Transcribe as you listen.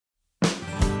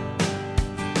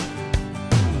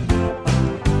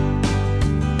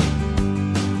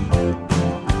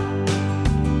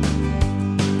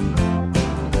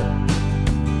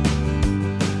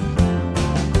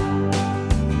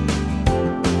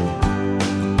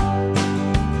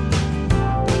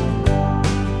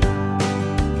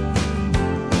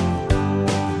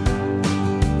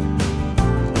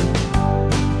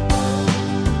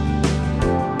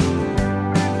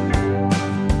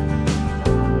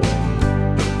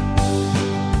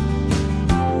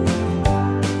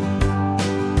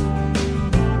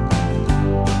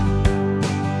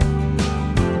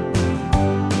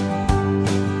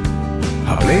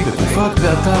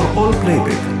באתר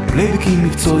all-playbacks, פלייבקים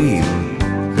מקצועיים.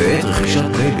 בעת רכישת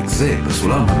פלייבק זה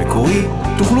בסולם המקורי,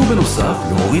 תוכלו בנוסף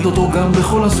להוריד אותו גם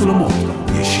בכל הסולמות,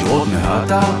 ישירות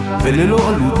מהאתר וללא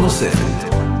עלות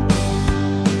נוספת.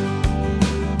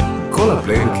 כל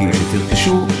הפלייבקים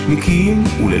שתרכשו נקיים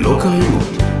וללא קריינות.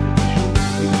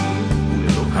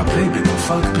 הפלייבק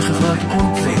הופק בחברת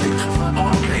all-playbacks.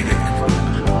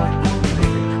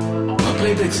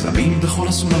 הפלייבק זמין בכל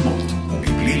הסולמות,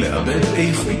 מבלי לאבד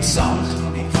איכות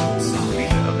סאונד.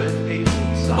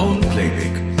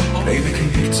 all-playback, פלייבקים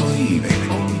מקצועיים.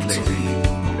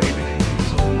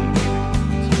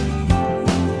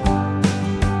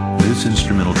 This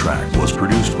instrumental track was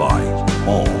produced by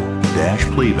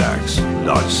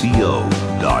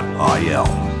all-playbacks.co.il.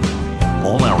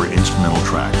 All our instrumental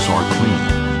tracks are clean,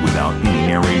 without any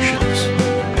narrations.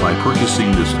 By purchasing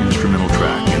this instrumental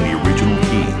track in the original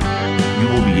key, you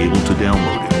will be able to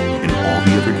download it in all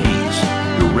the other keys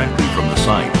directly from the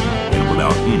site and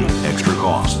without any extra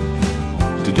cost.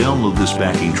 To download this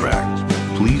backing track,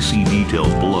 please see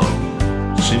details below.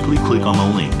 Simply click on the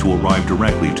link to arrive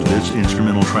directly to this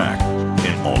instrumental track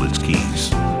and all its keys.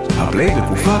 הפלייבק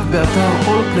הופק באתר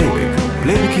all-playbacks,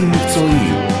 פלייבקים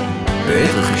מקצועיים.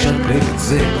 בעת רכישת פלייבק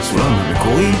זה בסולם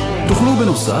המקורי, תוכלו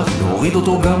בנוסף להוריד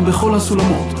אותו גם בכל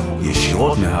הסולמות,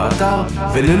 ישירות מהאתר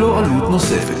וללא עלות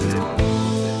נוספת.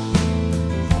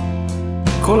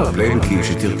 כל הפלייבקים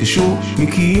שתרכשו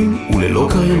נקיים וללא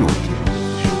קריינות.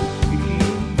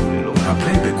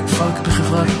 הפלייבק הופק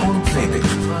בחברת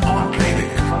all-playbacks.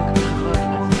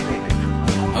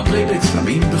 הפלייבק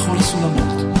זמין בכל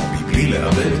הסולמות, מבלי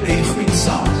לאבד איכות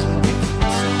סאונד.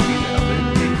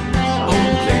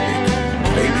 all-playback,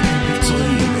 פלייבקים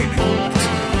מקצועיים.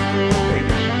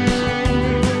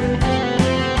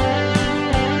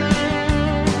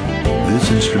 This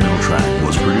instrumental track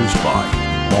was produced by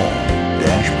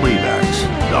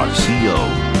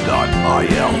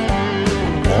all-playbacks.co.il.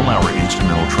 All our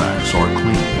instrumental tracks are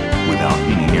clean, without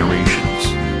any narrations.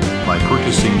 By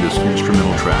purchasing this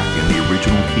instrumental track in the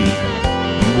original key,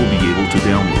 you will be able to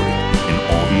download it in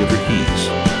all the other keys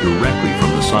directly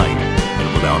from the site and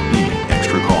without any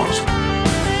extra cost.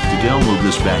 To download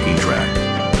this backing track,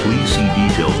 please see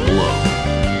details below.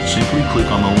 Simply click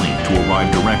on the link to arrive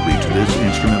directly to this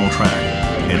instrumental track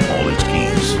and all its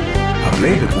keys.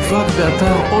 הפלייבק הופק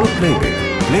באתר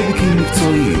all-playbacks, פלייבקים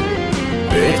מקצועיים.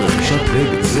 בעת רכישת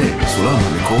פלייבק זה בסולם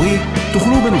המקורי,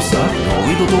 תוכלו בנוסף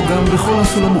להוריד אותו גם בכל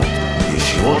הסולמות,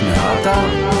 ישירות מהאתר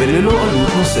וללא עלות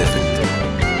נוספת.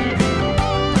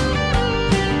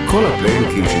 כל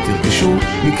הפלייבקים שתרכשו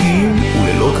נקיים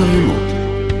וללא קריינות.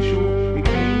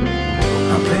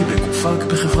 הפלייבק הופק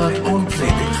בחברת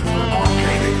all-playbacks.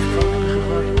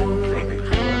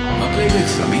 הפלייבק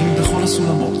זמין בכל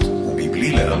הסולמות,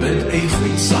 ומבלי לאבד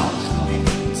איכות סאונד.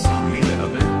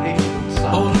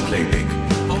 all-playback,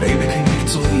 פלייבקים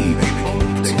מקצועיים.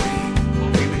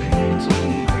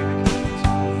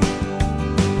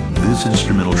 This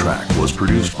instrumental track was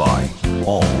produced by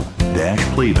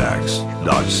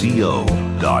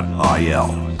all-playbacks.co.il.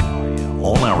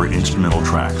 All our instrumental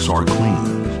tracks are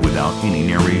clean, without any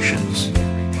narrations.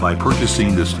 By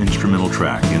purchasing this instrumental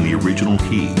track in the original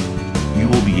key, you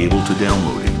will be able to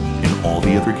download it in all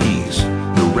the other keys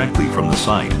directly from the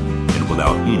site and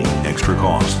without any extra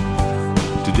cost.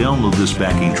 To download this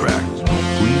backing track,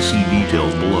 please see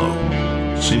details below.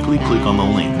 Simply click on the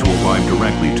link to arrive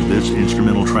directly to this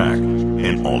instrumental track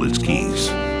and all its keys.